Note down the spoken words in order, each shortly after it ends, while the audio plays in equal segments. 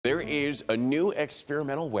There is a new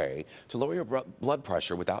experimental way to lower your blood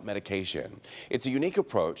pressure without medication. It's a unique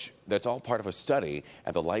approach that's all part of a study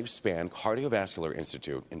at the Lifespan Cardiovascular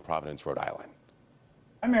Institute in Providence, Rhode Island.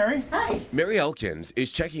 Hi, Mary. Hi. Mary Elkins is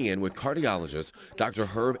checking in with cardiologist Dr.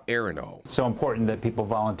 Herb Aronow. So important that people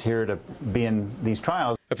volunteer to be in these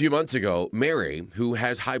trials. A few months ago, Mary, who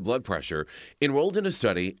has high blood pressure, enrolled in a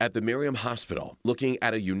study at the Miriam Hospital looking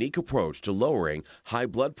at a unique approach to lowering high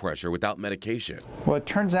blood pressure without medication. Well, it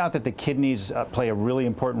turns out that the kidneys play a really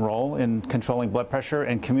important role in controlling blood pressure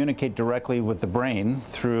and communicate directly with the brain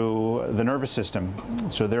through the nervous system.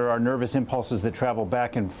 So there are nervous impulses that travel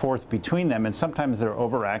back and forth between them, and sometimes they're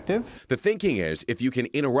overactive. The thinking is if you can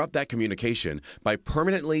interrupt that communication by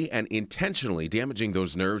permanently and intentionally damaging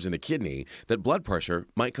those nerves in the kidney, that blood pressure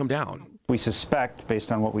might come down. We suspect,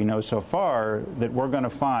 based on what we know so far, that we're going to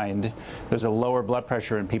find there's a lower blood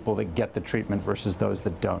pressure in people that get the treatment versus those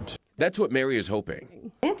that don't. That's what Mary is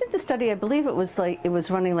hoping. I did the study, I believe it was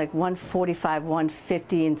running like 145,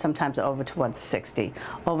 150, and sometimes over to 160,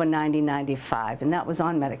 over 90, 95, and that was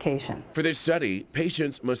on medication. For this study,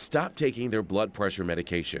 patients must stop taking their blood pressure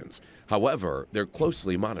medications. However, they're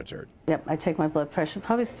closely monitored. Yep, I take my blood pressure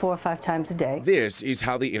probably 4 or 5 times a day. This is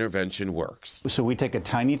how the intervention works. So we take a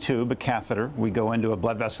tiny tube, a catheter, we go into a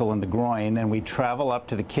blood vessel in the groin, and we travel up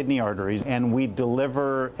to the kidney arteries, and we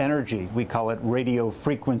deliver energy. We call it radio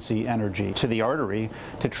frequency energy to the artery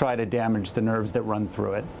to try to damage the nerves that run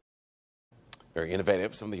through it. Very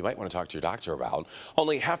innovative, something you might want to talk to your doctor about.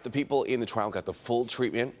 Only half the people in the trial got the full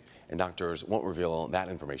treatment, and doctors won't reveal that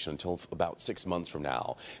information until about 6 months from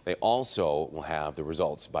now. They also will have the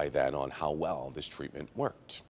results by then on how well this treatment worked.